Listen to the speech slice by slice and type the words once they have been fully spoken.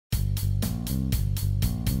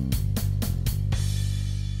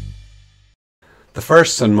The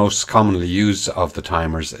first and most commonly used of the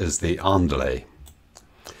timers is the on-delay.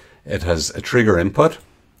 It has a trigger input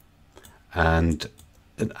and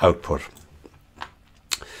an output.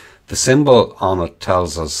 The symbol on it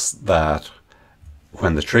tells us that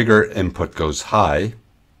when the trigger input goes high,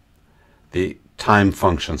 the time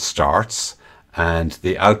function starts and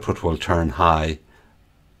the output will turn high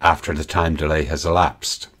after the time delay has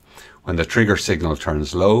elapsed. When the trigger signal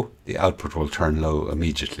turns low, the output will turn low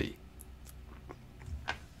immediately.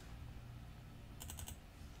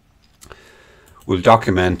 We'll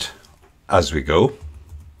document as we go.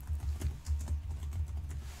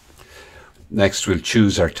 Next, we'll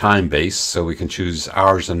choose our time base, so we can choose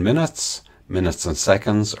hours and minutes, minutes and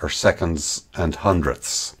seconds, or seconds and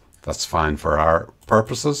hundredths. That's fine for our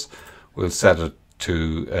purposes. We'll set it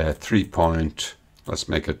to let's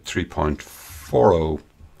make it 3.40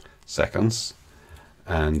 seconds,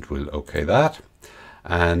 and we'll OK that.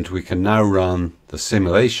 And we can now run the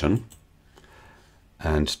simulation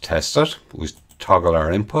and test it. We toggle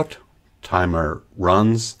our input, timer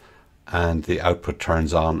runs, and the output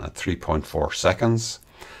turns on at 3.4 seconds.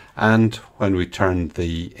 And when we turn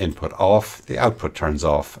the input off, the output turns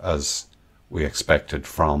off as we expected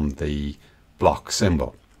from the block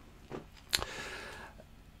symbol.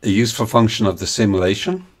 A useful function of the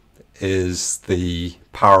simulation is the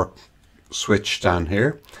power switch down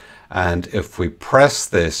here. And if we press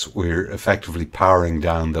this, we're effectively powering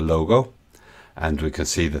down the logo. And we can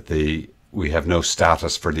see that we have no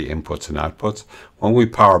status for the inputs and outputs. When we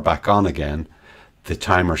power back on again, the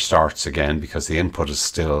timer starts again because the input is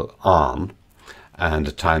still on, and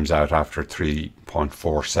it times out after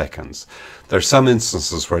 3.4 seconds. There are some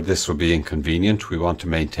instances where this will be inconvenient. We want to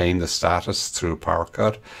maintain the status through a power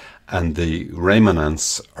cut, and the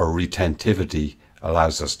remanence or retentivity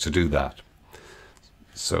allows us to do that.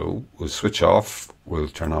 So we'll switch off, we'll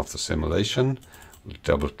turn off the simulation, we'll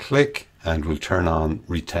double click, and we'll turn on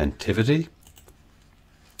retentivity.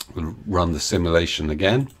 We'll run the simulation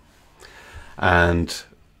again, and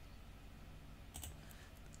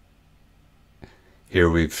here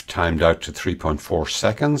we've timed out to 3.4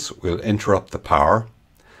 seconds. We'll interrupt the power,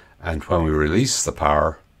 and when we release the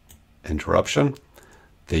power interruption,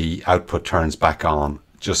 the output turns back on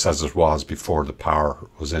just as it was before the power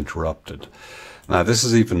was interrupted. Now this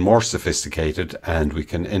is even more sophisticated, and we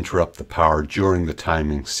can interrupt the power during the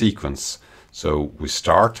timing sequence. So we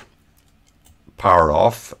start, power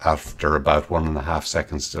off after about 1.5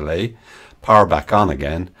 seconds delay, power back on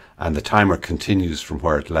again, and the timer continues from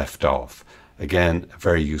where it left off. Again, a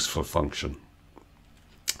very useful function.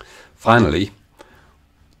 Finally,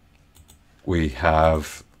 we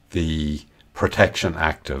have the protection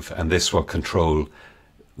active, and this will control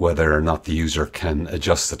whether or not the user can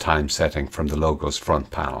adjust the time setting from the logo's front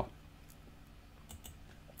panel.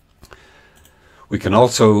 We can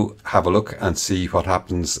also have a look and see what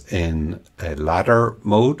happens in a ladder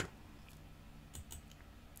mode.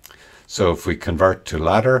 So if we convert to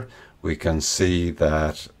ladder, we can see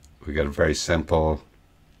that we get a very simple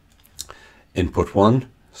input 1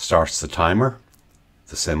 starts the timer,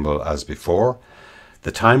 the symbol as before.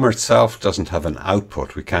 The timer itself doesn't have an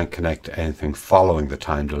output. We can't connect to anything following the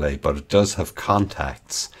time delay, but it does have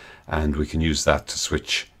contacts, and we can use that to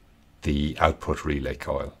switch the output relay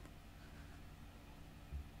coil.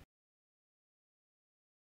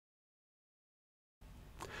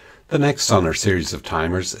 The next on our series of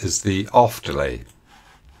timers is the off delay.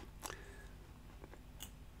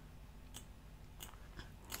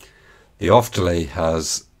 The off delay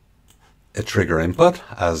has a trigger input,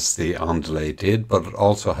 as the on delay did, but it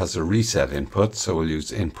also has a reset input, so we'll use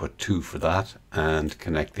input 2 for that and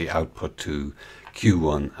connect the output to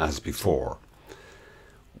Q1 as before.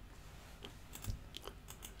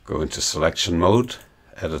 Go into selection mode,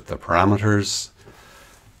 edit the parameters,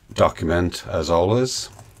 document as always,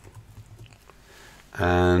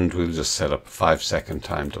 and we'll just set up a 5-second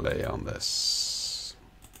time delay on this.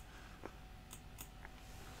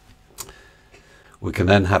 We can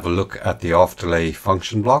then have a look at the off delay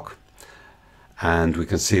function block, and we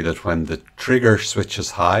can see that when the trigger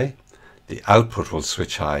switches high, the output will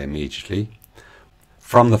switch high immediately.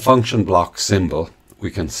 From the function block symbol,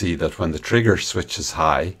 we can see that when the trigger switches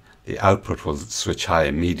high, the output will switch high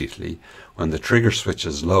immediately. When the trigger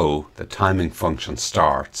switches low, the timing function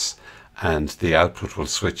starts, and the output will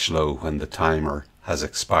switch low when the timer has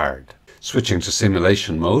expired. Switching to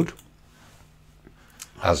simulation mode,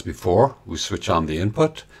 as before, we switch on the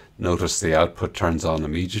input. Notice the output turns on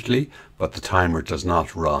immediately, but the timer does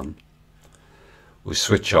not run. We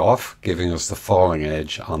switch off, giving us the falling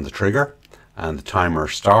edge on the trigger, and the timer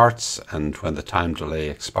starts, and when the time delay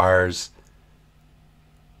expires,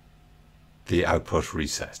 the output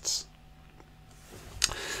resets.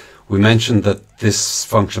 We mentioned that this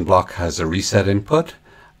function block has a reset input,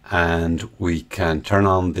 and we can turn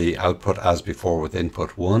on the output as before with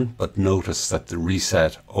input 1, but notice that the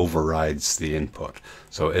reset overrides the input,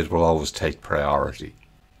 so it will always take priority.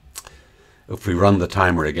 If we run the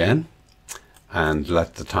timer again and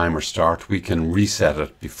let the timer start, we can reset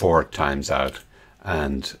it before it times out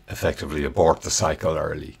and effectively abort the cycle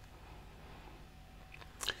early.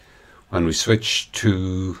 When we switch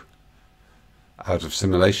to out of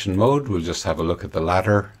simulation mode, we'll just have a look at the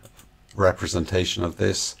ladder representation of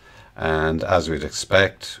this, and as we'd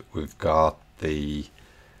expect, we've got the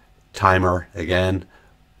timer again,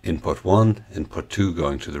 input 1, input 2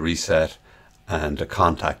 going to the reset, and a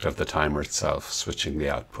contact of the timer itself switching the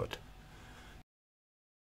output.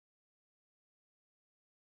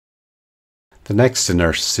 The next in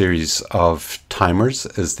our series of timers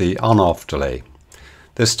is the on-off delay.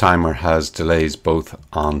 This timer has delays both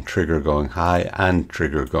on trigger going high and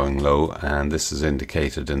trigger going low, and this is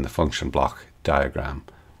indicated in the function block diagram.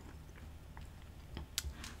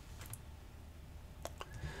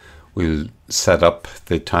 We'll set up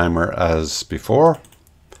the timer as before,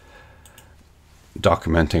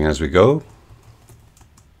 documenting as we go.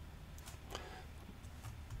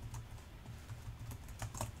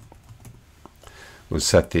 We'll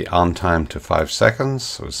set the on time to 5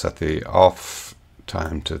 seconds. We'll set the off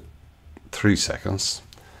time to 3 seconds.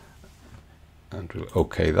 And we'll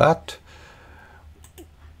OK that.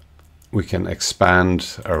 We can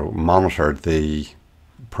expand or monitor the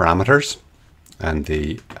parameters and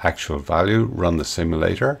the actual value, run the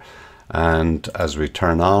simulator. And as we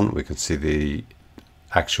turn on, we can see the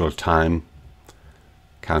actual time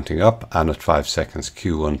counting up. And at 5 seconds,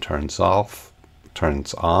 Q1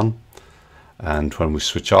 turns on. And when we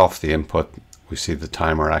switch off the input, we see the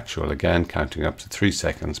timer actual again counting up to 3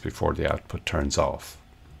 seconds before the output turns off.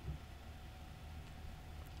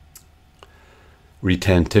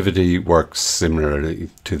 Retentivity works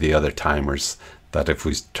similarly to the other timers, that if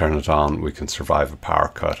we turn it on, we can survive a power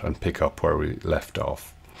cut and pick up where we left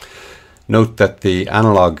off. Note that the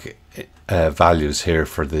analog values here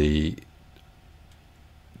for the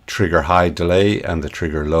trigger high delay and the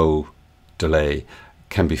trigger low delay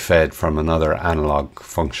can be fed from another analog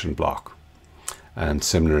function block, and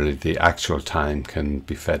similarly the actual time can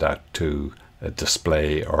be fed out to a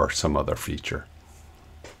display or some other feature.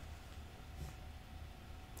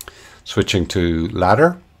 Switching to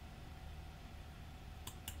ladder,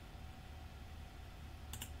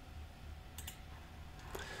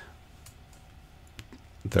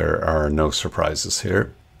 there are no surprises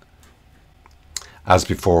here. As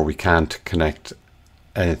before, we can't connect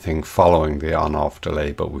anything following the on-off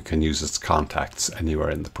delay, but we can use its contacts anywhere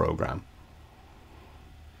in the program.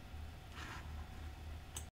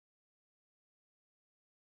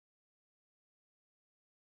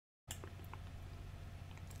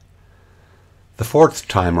 The fourth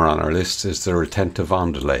timer on our list is the Retentive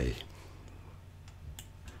On-Delay.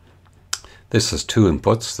 This has two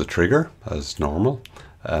inputs, the trigger as normal,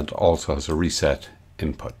 and also has a reset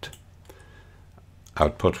input.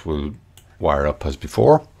 Output will wire up as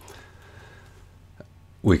before.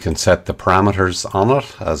 We can set the parameters on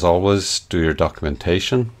it. As always, do your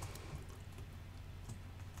documentation.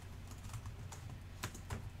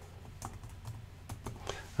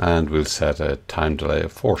 And we'll set a time delay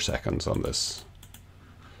of 4 seconds on this.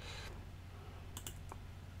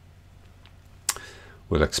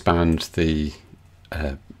 We'll expand the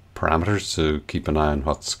parameters to keep an eye on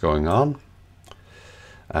what's going on.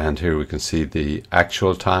 And here we can see the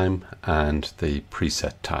actual time and the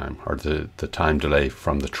preset time, or the time delay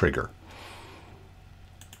from the trigger.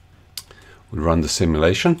 We'll run the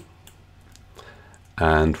simulation.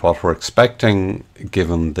 And what we're expecting,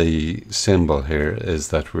 given the symbol here, is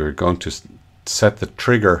that we're going to set the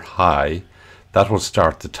trigger high. That will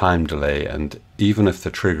start the time delay, and even if the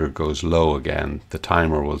trigger goes low again, the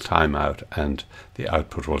timer will time out and the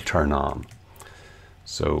output will turn on.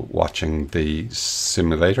 So watching the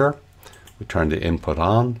simulator, we turn the input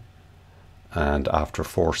on, and after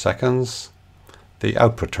 4 seconds, the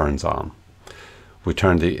output turns on. We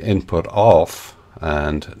turn the input off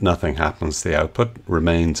and nothing happens, the output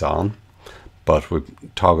remains on, but we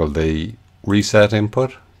toggle the reset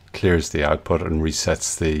input, clears the output and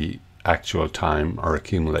resets the actual time or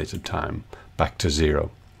accumulated time back to 0.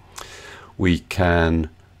 We can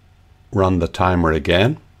run the timer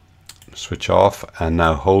again, switch off, and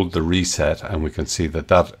now hold the reset, and we can see that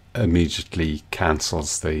that immediately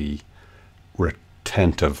cancels the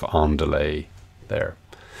retentive on delay there.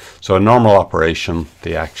 So in normal operation,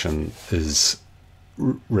 the action is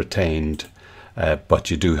retained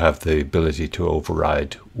but you do have the ability to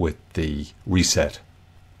override with the reset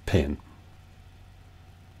pin.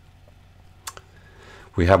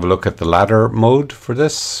 We have a look at the ladder mode for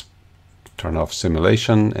this. Turn off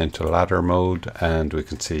simulation into ladder mode, and we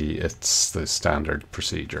can see it's the standard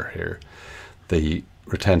procedure here. The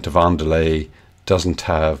Retentive On-Delay doesn't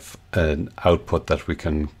have an output that we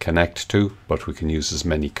can connect to, but we can use as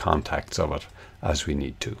many contacts of it as we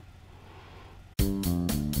need to.